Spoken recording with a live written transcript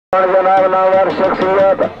जनाब नावर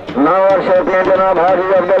शख्सियत नावर शौकीन जनाब हाजी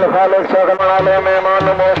अब्दुल खालिक साहब मनाले मेहमान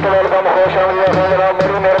मोस्ट वेलकम खुश आमदीद जनाब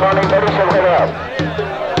बड़ी मेहरबानी बड़ी शुक्रिया।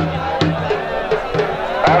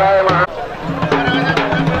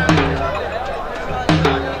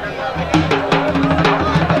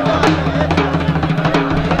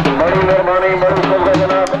 बड़ी मेहरबानी बड़ी शुक्रिया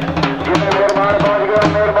जनाब जिन्हें मेहरबान पहुंच गए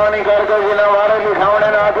मेहरबानी करके जिन्हें वारे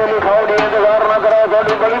लिखावने ना आके लिखाओ डी इंतजार न कराओ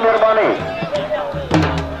थोड़ी बड़ी मेहरबानी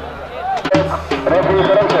रेफरी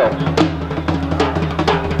तरफ से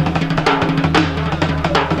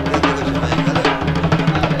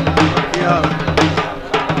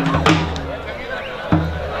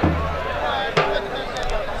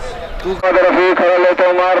रफीक हजरत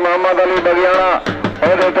उमर मोहम्मद अली बगियाना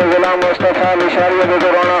हजरत गुलाम मुस्तफा निशारी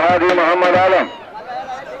राना हाजी मोहम्मद आलम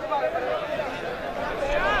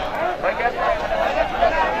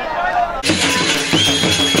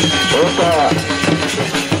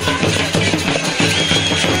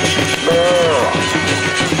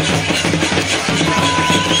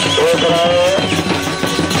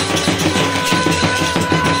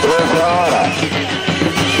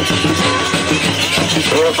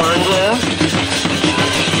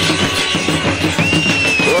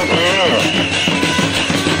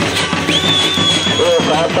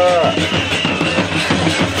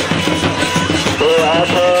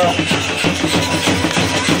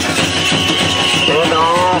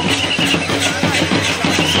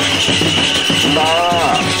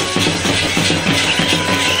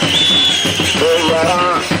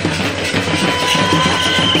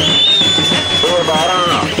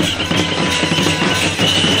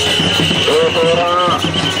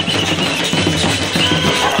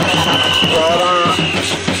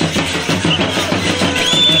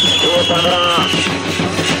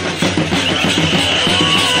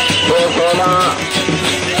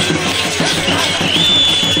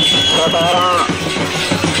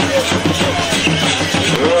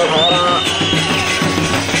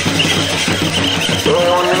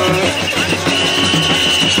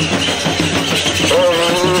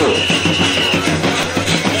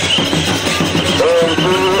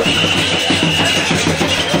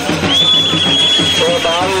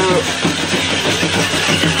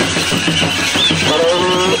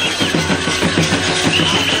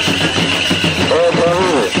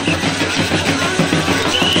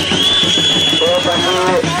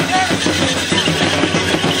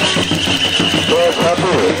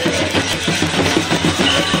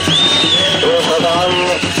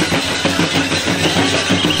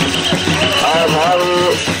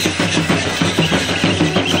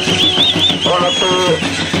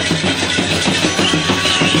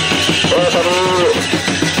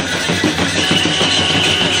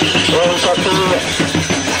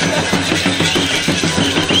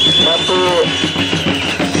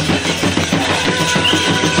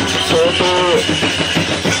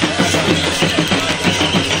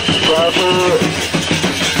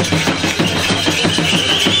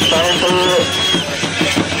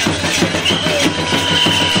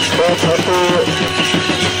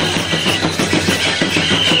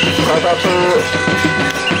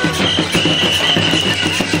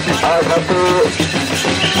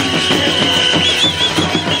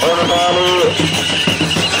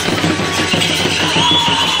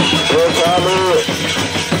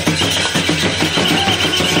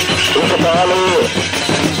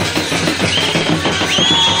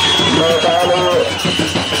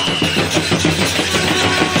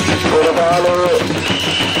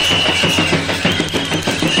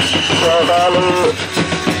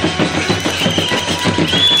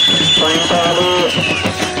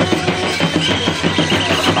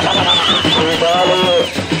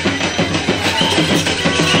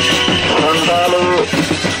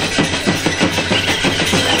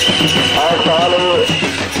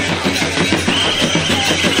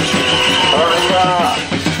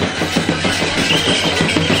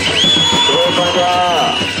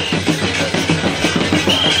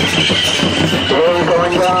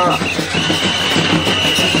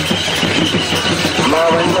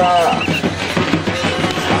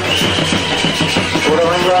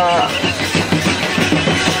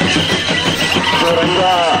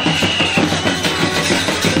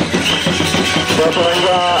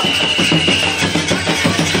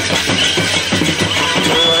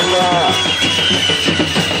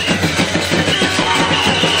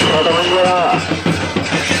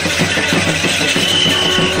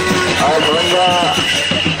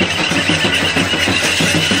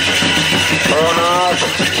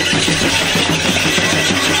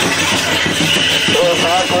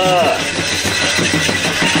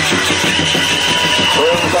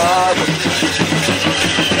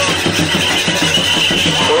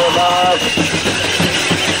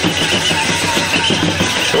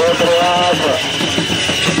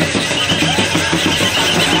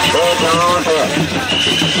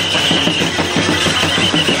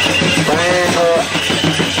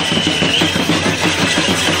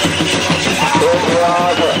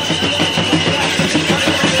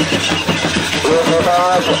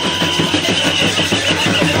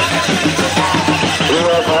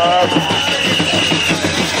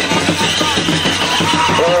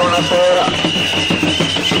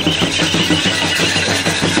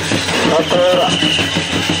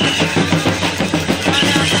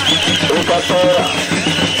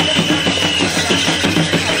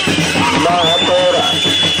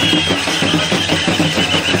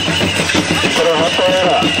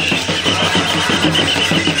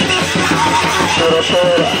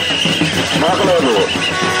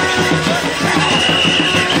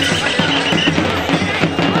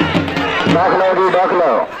दाखलो जी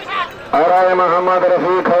दाखलो आराय मोहम्मद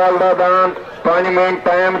रफीक हवालदा दांत 5 मिनट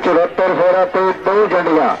टाइम 74 फेरा ते 2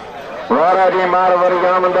 झंडिया वारा जी मार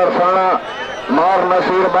वरियाम दरसाना मार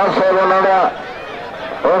नसीर बस है बोला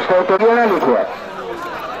उसको तो ना लिखा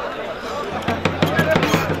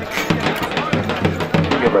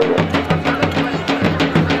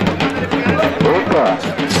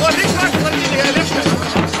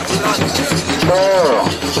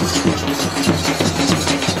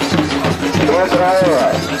एक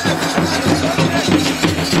ड्राइवर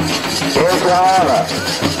एक चार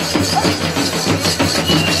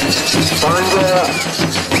 5 7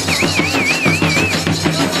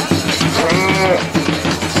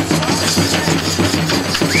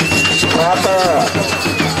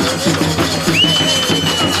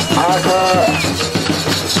 8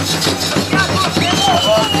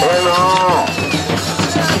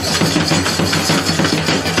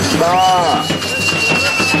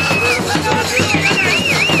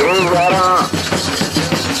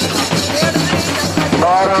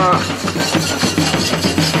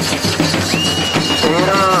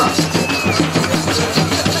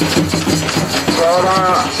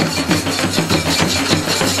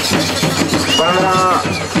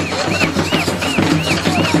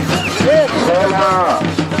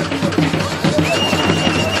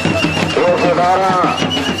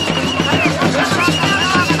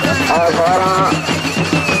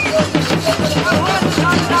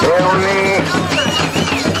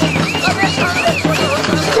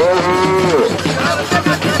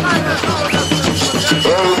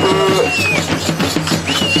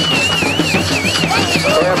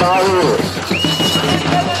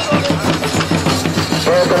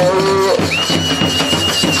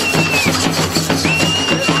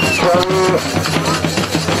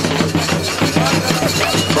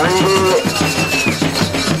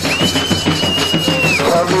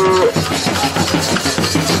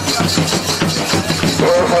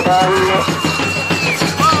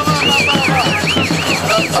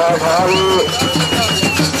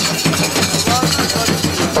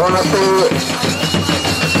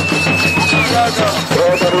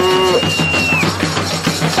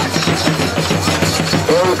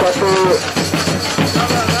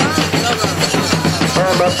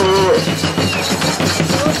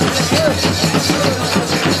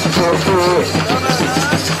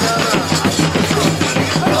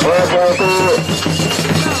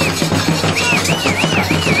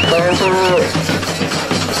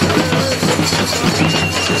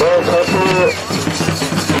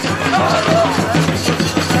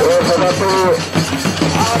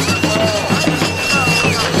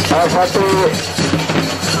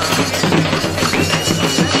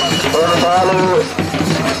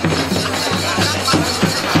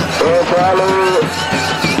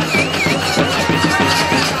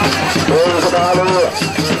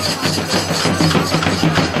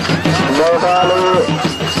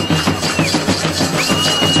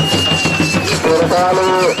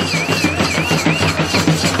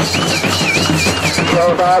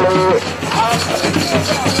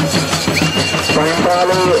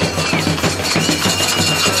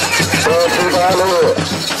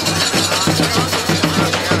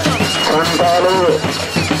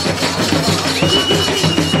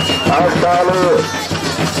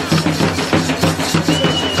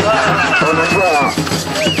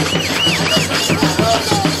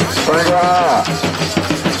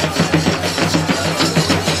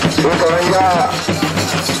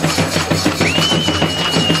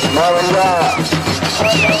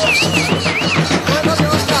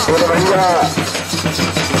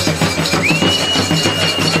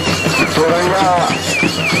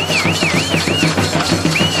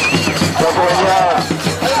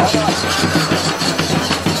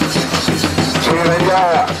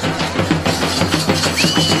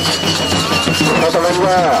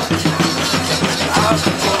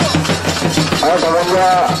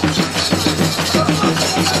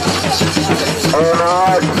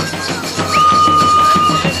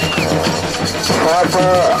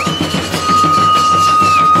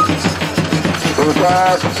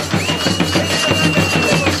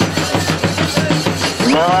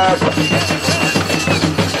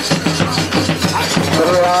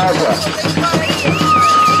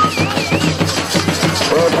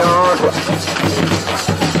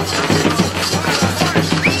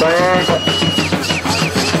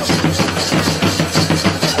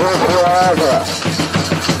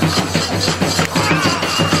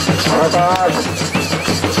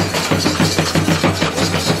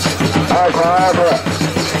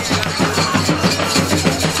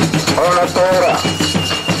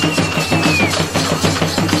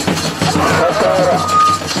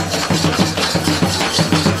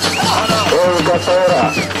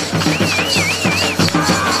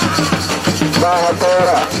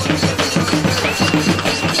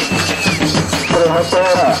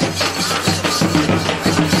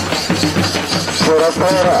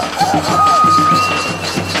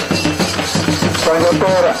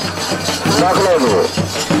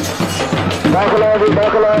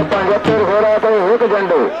 दाखला 75 फेरा तो एक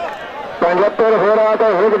झंडे 75 फेरा तो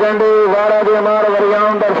एक झंडे वारा दी मार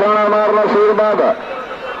वरियाम दर्शाना मार नसीरबाद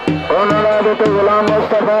उन्होंने तो गुलाम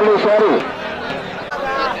मुस्तफा अली शरी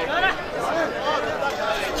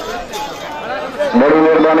बड़ी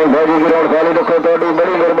मेहरबानी भाजी गिरावट खाली रखो थोड़ी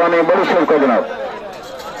बड़ी मेहरबानी बड़ी शुक्र जनाब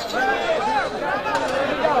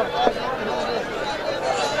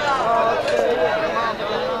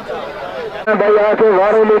भाई आके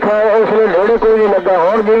वारे लिखा है उसने लोड़े कोई नहीं लगा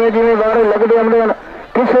हूँ जिमें जिमें वारे लगते हमने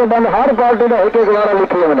किसी बंद हर पार्टी का एक एक वारा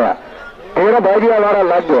लिखी हमने तेरा भाई जी वारा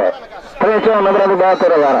लग गया है 3 नंबर की बात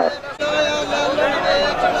तेरा वारा है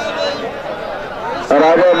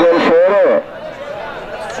राजा गुलशेर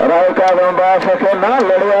राय का बंबा सके ना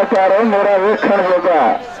लड़िया चारो मेरा वेखण जोगा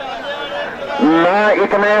ना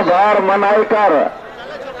इतने बार मनाई कर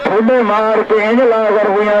ठुडे मार के इंज ला कर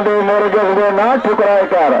हुआ दे मोर जगदे ना ठुकराए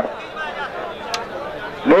कर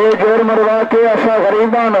ले जोर मरवा के ऐसा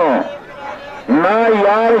गरीबा नो ना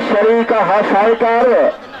यार शरीक हसाई कर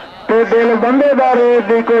तो दिल बंदेदार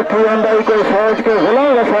दी कोठी आंदा कोई सोच के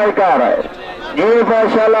गुलाम वसाई कर जी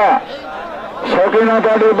पाशाला शौकीना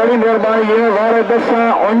ताड़ी बड़ी मेहरबानी ये वारे दसा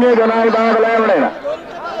उन्हें जनाब दांत लै बने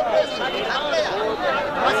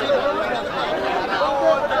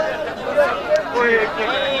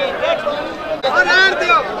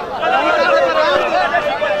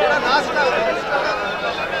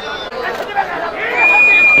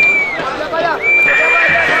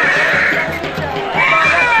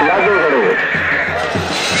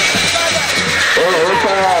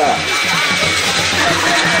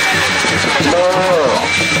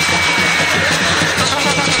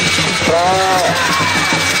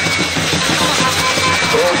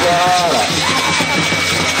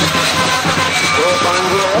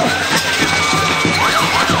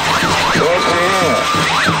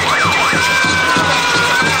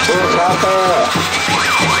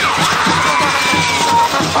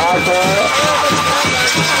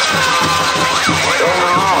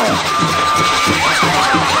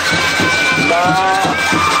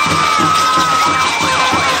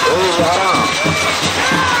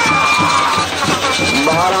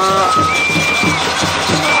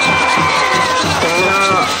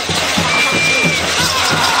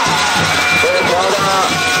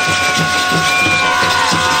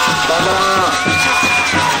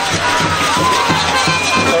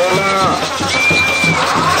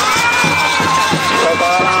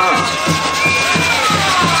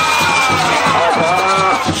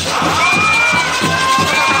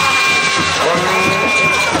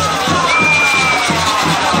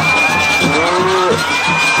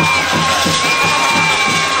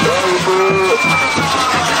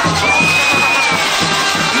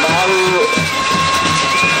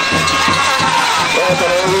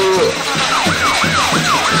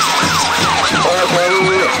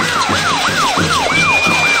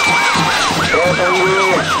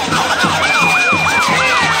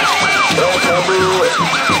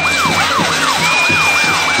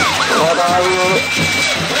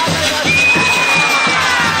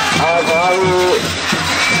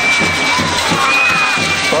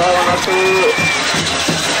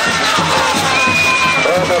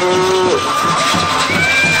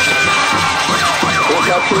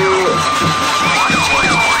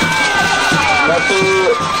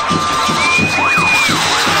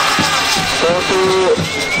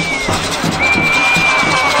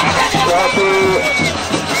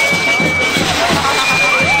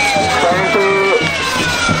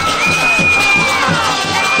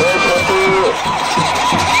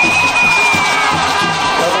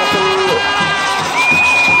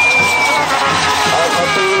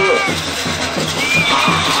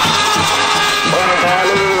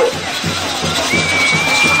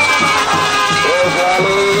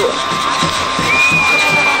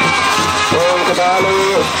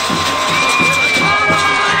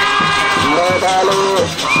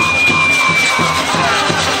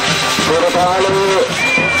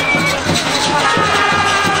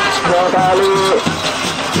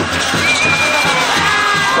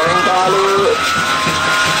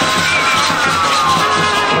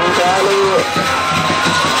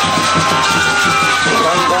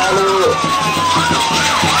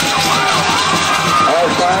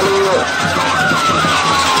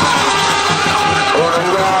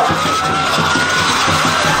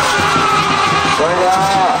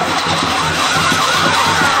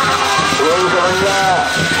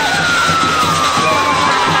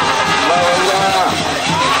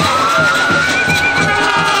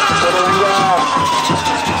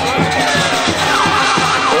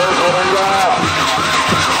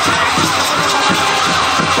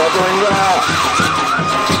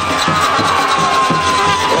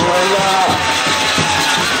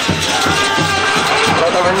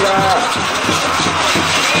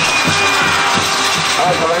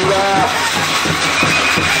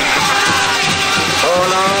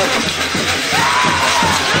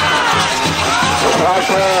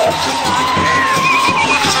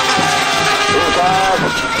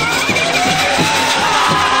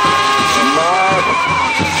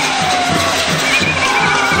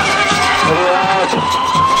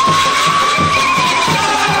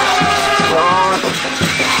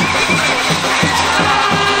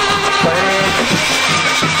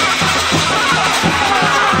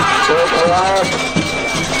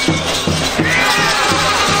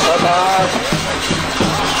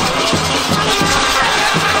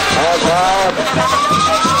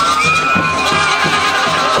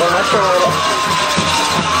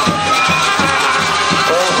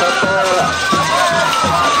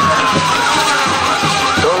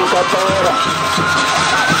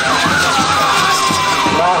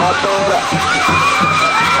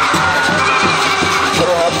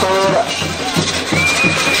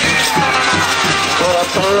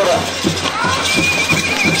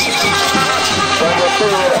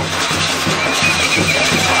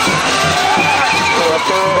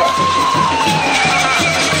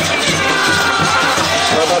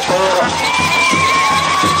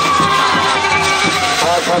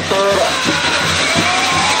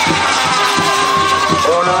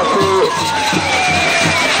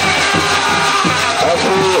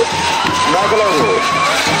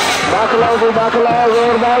दाखला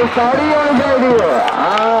जोरदार ताड़ी होनी चाहिए।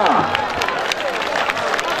 हाँ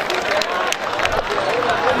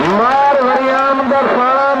मार हरियाम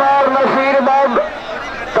दरसाना मार नसीर बाग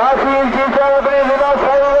काफी इंची चल गई जिला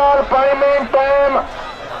साहिवाल पाइमेंट टाइम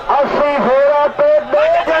 80 फेरा पे 2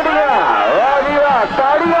 घड़िया। वाह जी वाह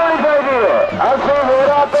ताड़ी होनी चाहिए। 80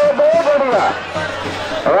 फेरा पे 2 घड़िया।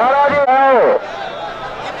 वारा जी आओ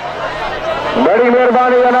बड़ी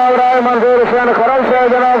मेहरबानी जनाब राय मंजूर हुसैन खरल से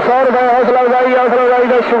जनाब 100 रुपए हौसला अफजाई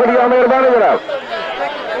का शुक्रिया मेहरबानी जनाब।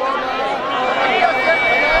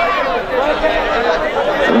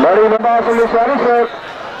 बड़ी निशानी से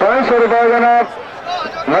 500 रुपए जनाब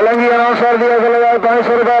मलंगी अनाउंसर दिया चलेगा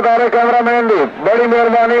 500 रुपए दारे कैमरा मैन दी बड़ी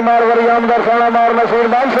मेहरबानी मार वरियाम दरसाना मार नसीर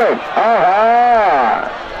बाल से।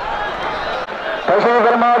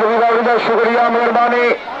 का शुक्रिया मेहरबानी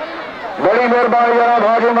बड़ी मेहरबानी जनाब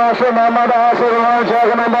हाजी माशे मोहम्मद आसिफ रहमान चौक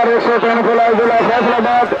नंबर 103 फिलहाल जिला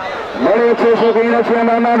फैसलाबाद बड़े अच्छे शौकीन अच्छे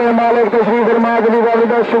नाना ने मालिक तशरीफ फरमा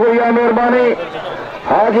का शुक्रिया मेहरबानी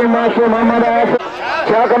हाजी माशे मोहम्मद आसिफ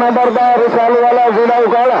चौक नंबर 2 रिसाल वाला जिला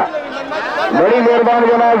उकाड़ा बड़ी मेहरबानी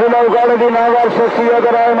जनाब जिला उकाड़े की नावर शख्सियत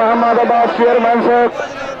राय मोहम्मद अब्बास चेयरमैन साहब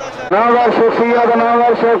नावर शख्सियत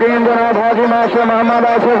नावर शौकीन जनाब हाजी माशे मोहम्मद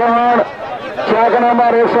आसिफ रहमान चौक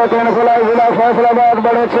नंबर 103 फिलहाल जिला फैसलाबाद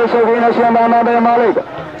बड़े अच्छे शौकीन अशियाना दे मालिक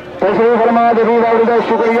तशरीफ फरमा का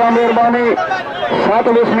शुक्रिया मेहरबानी 7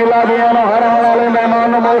 बिस्मिल्लाह दियाना हर वाले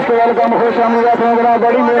मेहमान मोस्ट वेलकम खुश आमदीद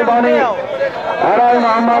बड़ी मेहरबानी हराय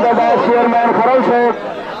मोहम्मद अब्बास चेयरमैन खरल से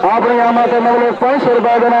अपनी आमद मतलब 500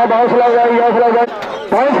 रुपए जनाब हौसला अफजाई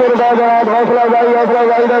 500 रुपए जनाब हौसला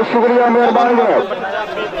अफजाई का शुक्रिया मेहरबानी जनाब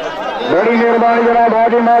बड़ी मेहरबानी जनाब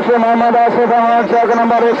हाजी माशे मोहम्मद आसिफ रहमान चौक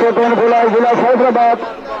नंबर 103 फिलहाल जिला फैसलाबाद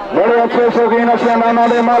बड़े अच्छे शौकीन अशियाना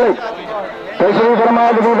दे मालिक तशरीफ फरमा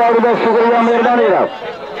का शुक्रिया मेहरबानी जनाब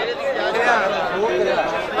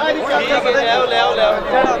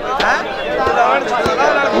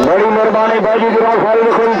बड़ी मेहरबानी भाजी जनाब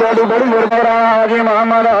खाली खुद थोड़ी बड़ी मेहरबानी हाजी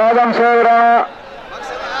मोहम्मद आजम साहब रहा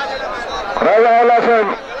साहब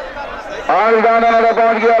आज जाना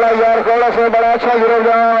पहुंच गया यार कोड़ा से बड़ा अच्छा गिरफ्त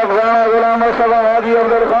जाना गुलाम मुस्तफा हाजी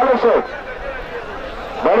अब्दुल खालिद से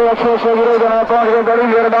बड़े अच्छे से गिरफ्त जाना पहुंच गए बड़ी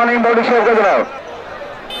मेहरबानी बड़ी शौकत जनाब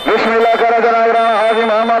बिस्मिल्लाह करा जनाब रहा हाजी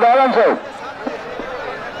मोहम्मद आलम से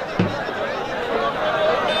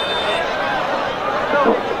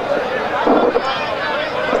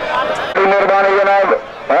मेहरबानी जनाब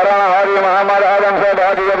हराना हाजी मोहम्मद आलम साहब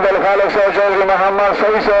हाजी अब्दुल खालिद साहब चौधरी मोहम्मद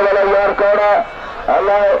सही से वाला यार कोड़ा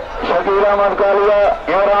अल्लाह शकील अहमद कालिया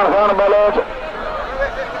इमरान खान बलोच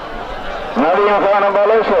नदीम खान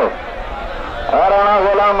बलोच हराना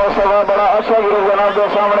गुलाम मुस्तफा बड़ा अच्छा गिरफ्त जनाब के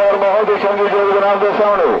सामने और बहुत ही संगी जोग जनाब के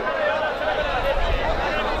सामने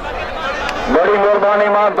बड़ी मेहरबानी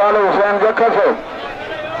मां तालु हुसैन जखर से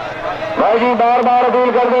भाई जी बार बार अपील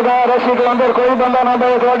कर देता है रस्सी के अंदर कोई बंदा ना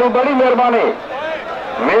दे थोड़ी बड़ी मेहरबानी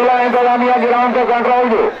मेला इंतजामिया ग्राउंड का कंट्रोल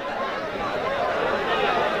जी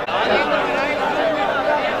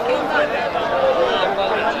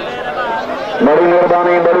बड़ी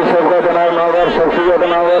मेहरबानी बड़ी शौकत जनाब नावर शख्सियत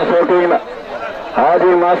नावर शौकीन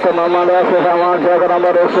हाजी मास्टर मोहम्मद आसिफ रहमान चौक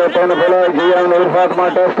नंबर 103 फिलहाल जीएम फातिमा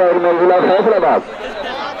टेक्सटाइल में जिला फैसलाबाद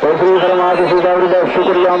तशरीफ फरमा का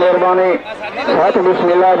शुक्रिया मेहरबानी 7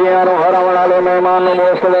 बिस्मिल्लाह जियानो हर वाले मेहमान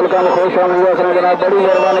मोस्ट वेलकम खुश आमदीद रखना जनाब बड़ी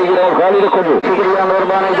मेहरबानी गिरफ्त खाली रखो जी शुक्रिया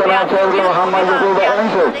मेहरबानी जनाब चौधरी मोहम्मद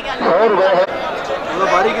 100 रुपए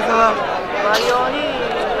बारी कितना था? बारी हो नहीं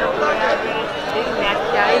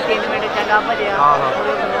 3 मिनट चंगा भजया। हाँ हाँ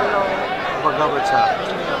बग्गा बच्चा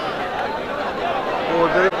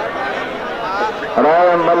उधर राय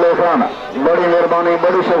मल्ले खान बड़ी मेहरबानी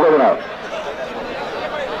बड़ी शुक्र जनाब।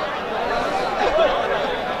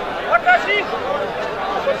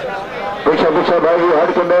 पीछे पीछे भाई जी हट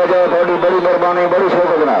के बह जाए थोड़ी बड़ी मेहरबानी बड़ी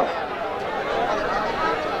शुक्र जनाब।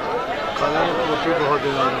 बहुत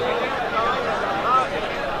दिन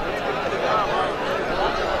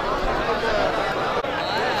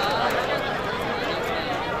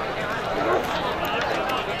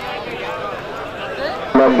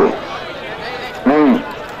लग गई नहीं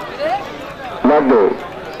लग गई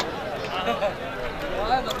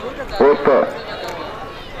एक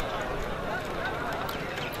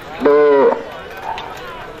दो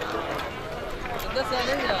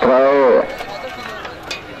त्रै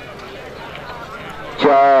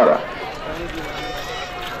चार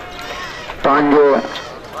पांच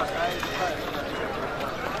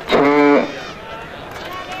छे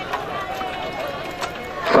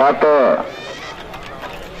सात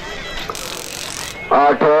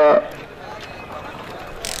आठ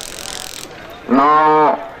नौ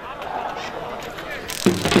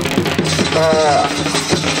 50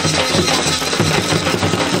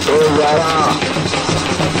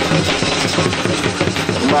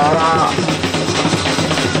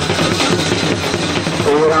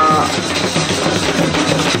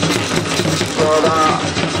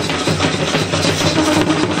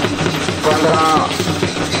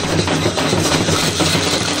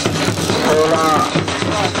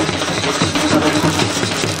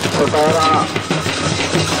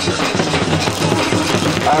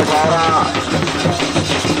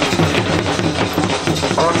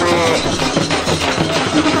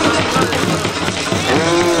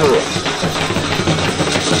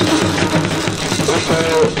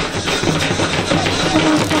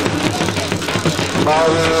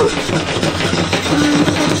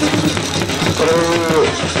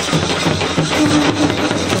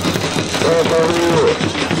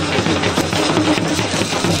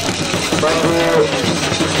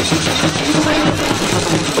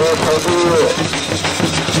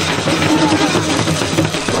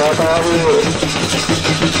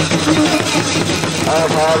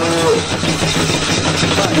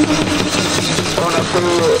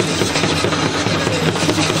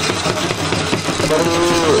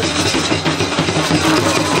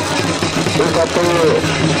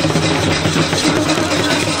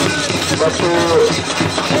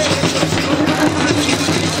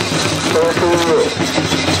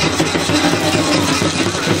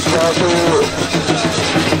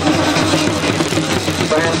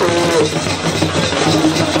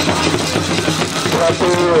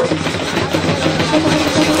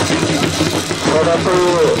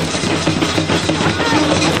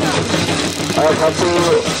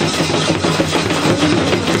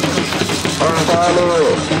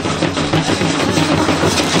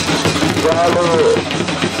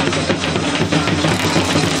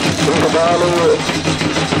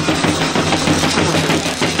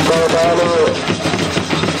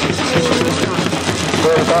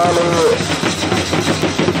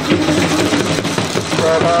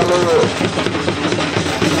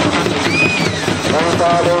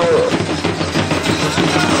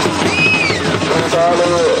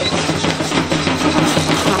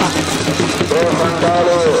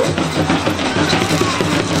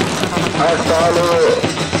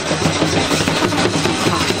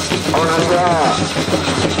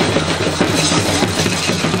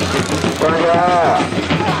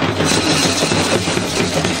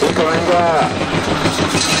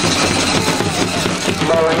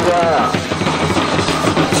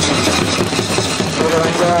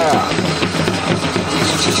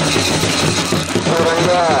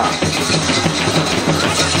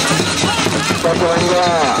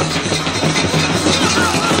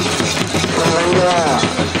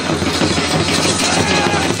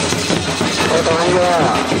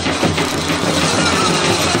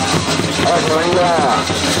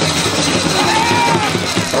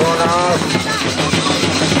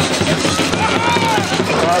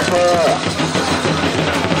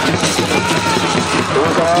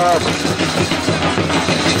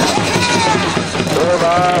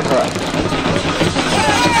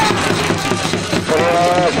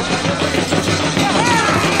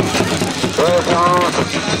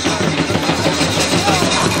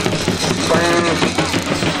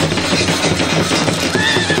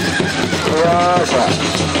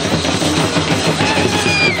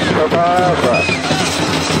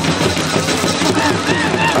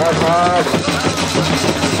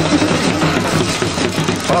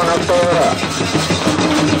 Onatera,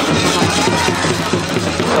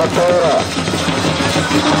 Satera,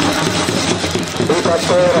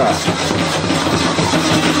 Ikatera,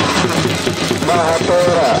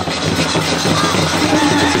 Mahatera,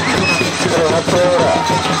 Trihatera,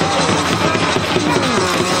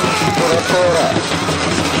 Puratera,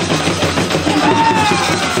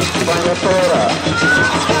 Panatera,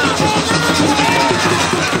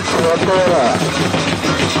 Suatera,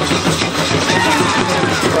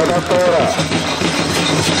 Sadatera,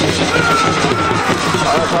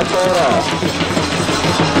 Asatera,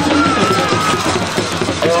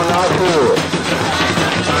 Onasi,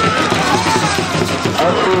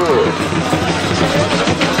 Asi,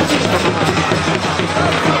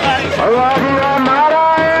 Allah